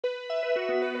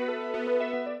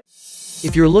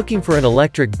If you're looking for an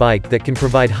electric bike that can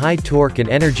provide high torque and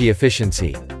energy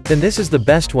efficiency, then this is the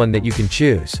best one that you can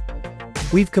choose.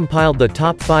 We've compiled the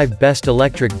top 5 best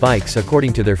electric bikes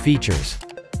according to their features.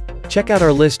 Check out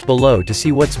our list below to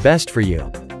see what's best for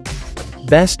you.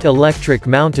 Best Electric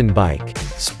Mountain Bike.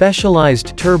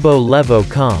 Specialized Turbo Levo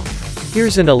Com.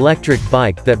 Here's an electric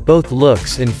bike that both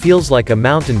looks and feels like a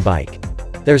mountain bike.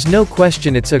 There's no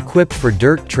question it's equipped for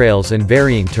dirt trails and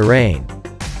varying terrain.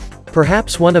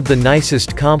 Perhaps one of the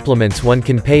nicest compliments one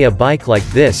can pay a bike like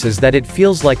this is that it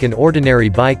feels like an ordinary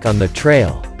bike on the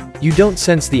trail. You don't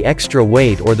sense the extra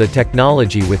weight or the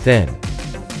technology within.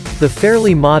 The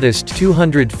fairly modest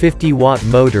 250-watt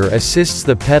motor assists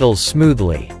the pedals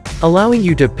smoothly, allowing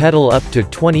you to pedal up to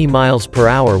 20 miles per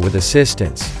hour with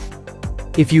assistance.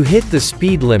 If you hit the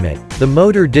speed limit, the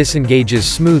motor disengages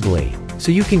smoothly,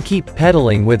 so you can keep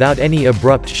pedaling without any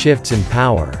abrupt shifts in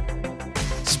power.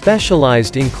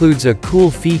 Specialized includes a cool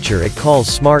feature it calls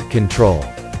Smart Control.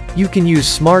 You can use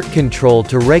Smart Control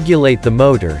to regulate the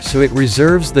motor so it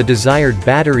reserves the desired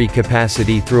battery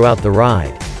capacity throughout the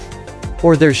ride.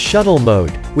 Or there's Shuttle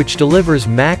Mode, which delivers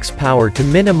max power to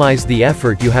minimize the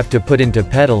effort you have to put into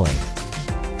pedaling.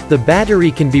 The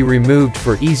battery can be removed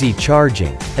for easy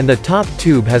charging, and the top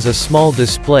tube has a small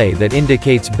display that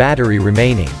indicates battery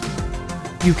remaining.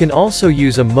 You can also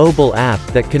use a mobile app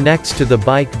that connects to the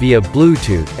bike via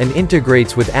Bluetooth and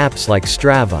integrates with apps like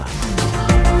Strava.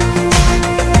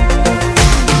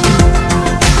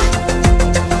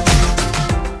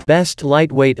 Best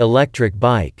Lightweight Electric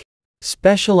Bike.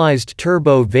 Specialized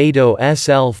Turbo Vado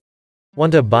SL.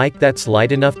 Want a bike that's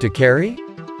light enough to carry?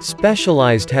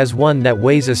 Specialized has one that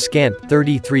weighs a scant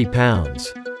 33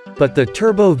 pounds. But the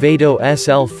Turbo Vado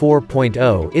SL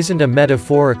 4.0 isn't a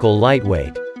metaphorical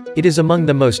lightweight. It is among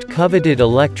the most coveted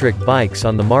electric bikes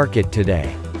on the market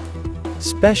today.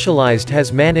 Specialized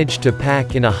has managed to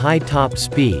pack in a high top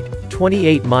speed,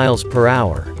 28 miles per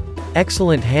hour,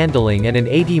 excellent handling and an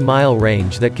 80-mile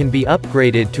range that can be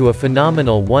upgraded to a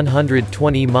phenomenal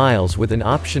 120 miles with an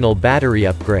optional battery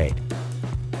upgrade.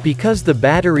 Because the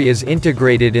battery is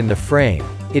integrated in the frame,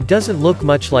 it doesn't look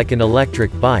much like an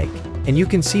electric bike, and you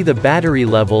can see the battery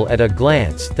level at a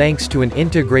glance thanks to an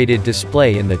integrated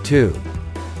display in the tube.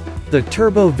 The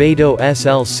Turbo Vado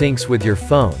SL syncs with your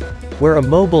phone, where a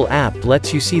mobile app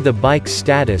lets you see the bike's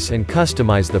status and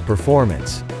customize the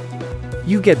performance.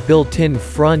 You get built-in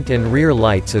front and rear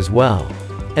lights as well.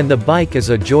 And the bike is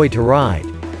a joy to ride.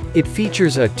 It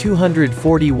features a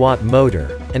 240-watt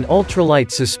motor, an ultralight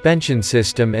suspension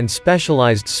system and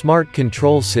specialized smart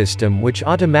control system which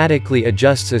automatically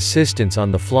adjusts assistance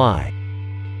on the fly.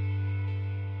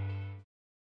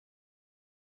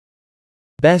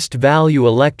 Best Value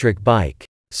Electric Bike.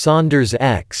 Saunders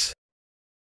X.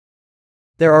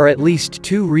 There are at least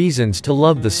 2 reasons to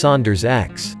love the Saunders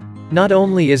X. Not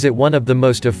only is it one of the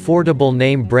most affordable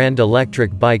name-brand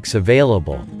electric bikes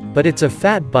available, but it's a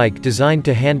fat bike designed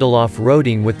to handle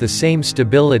off-roading with the same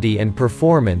stability and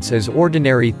performance as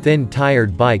ordinary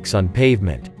thin-tired bikes on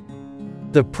pavement.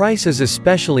 The price is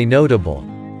especially notable.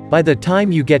 By the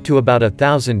time you get to about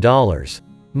 $1,000,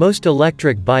 most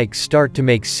electric bikes start to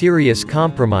make serious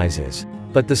compromises,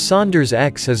 but the Saunders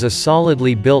X is a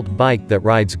solidly built bike that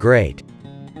rides great.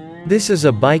 This is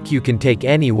a bike you can take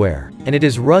anywhere, and it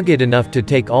is rugged enough to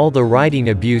take all the riding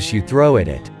abuse you throw at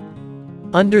it.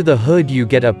 Under the hood you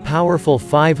get a powerful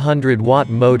 500-watt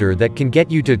motor that can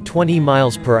get you to 20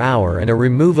 miles per hour and a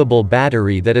removable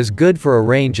battery that is good for a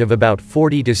range of about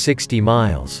 40 to 60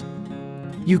 miles.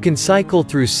 You can cycle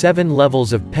through 7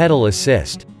 levels of pedal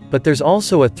assist, but there's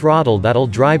also a throttle that'll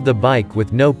drive the bike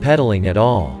with no pedaling at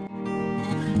all.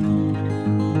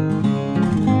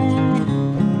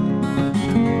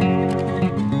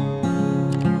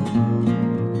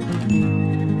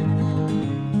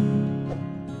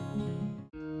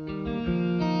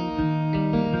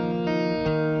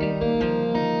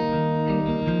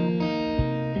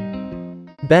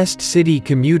 Best City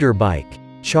Commuter Bike.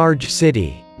 Charge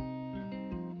City.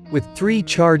 With 3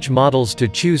 Charge models to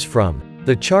choose from,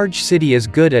 the Charge City is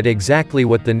good at exactly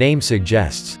what the name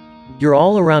suggests: your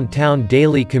all-around town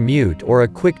daily commute or a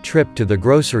quick trip to the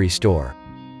grocery store.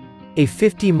 A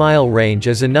 50-mile range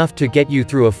is enough to get you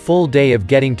through a full day of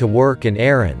getting to work and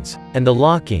errands, and the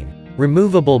locking,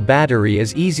 removable battery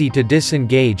is easy to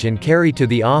disengage and carry to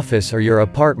the office or your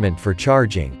apartment for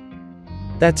charging.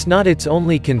 That's not its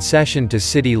only concession to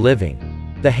city living.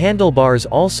 The handlebars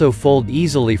also fold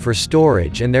easily for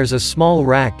storage and there's a small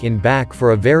rack in back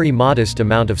for a very modest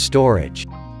amount of storage.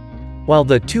 While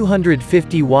the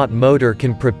 250-watt motor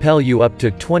can propel you up to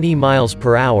 20 miles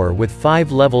per hour with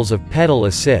 5 levels of pedal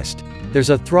assist, there's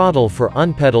a throttle for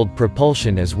unpedaled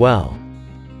propulsion as well.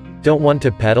 Don't want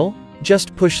to pedal?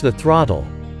 Just push the throttle.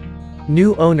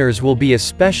 New owners will be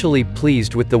especially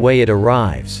pleased with the way it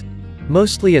arrives.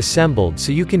 Mostly assembled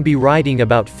so you can be riding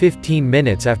about 15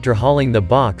 minutes after hauling the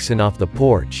box and off the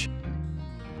porch.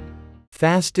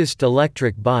 Fastest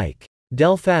electric bike.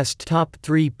 Delfast Top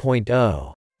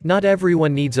 3.0. Not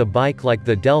everyone needs a bike like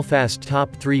the Delfast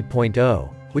Top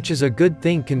 3.0, which is a good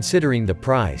thing considering the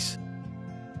price.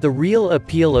 The real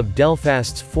appeal of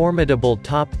Delfast's formidable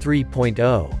Top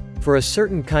 3.0, for a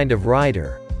certain kind of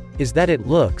rider, is that it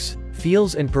looks,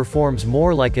 feels and performs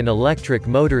more like an electric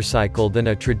motorcycle than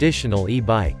a traditional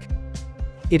e-bike.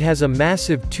 It has a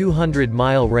massive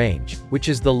 200-mile range, which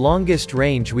is the longest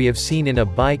range we have seen in a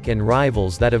bike and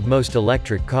rivals that of most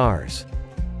electric cars.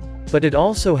 But it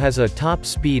also has a top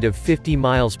speed of 50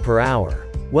 miles per hour,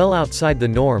 well outside the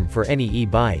norm for any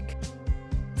e-bike.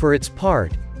 For its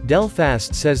part,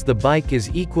 Delfast says the bike is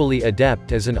equally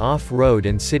adept as an off-road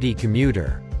and city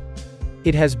commuter.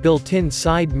 It has built-in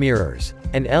side mirrors,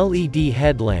 an LED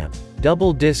headlamp,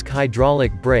 double-disc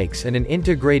hydraulic brakes and an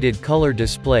integrated color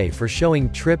display for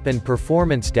showing trip and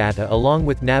performance data along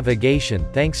with navigation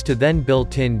thanks to then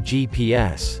built-in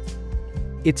GPS.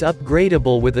 It's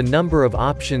upgradable with a number of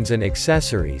options and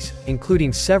accessories,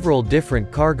 including several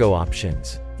different cargo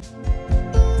options.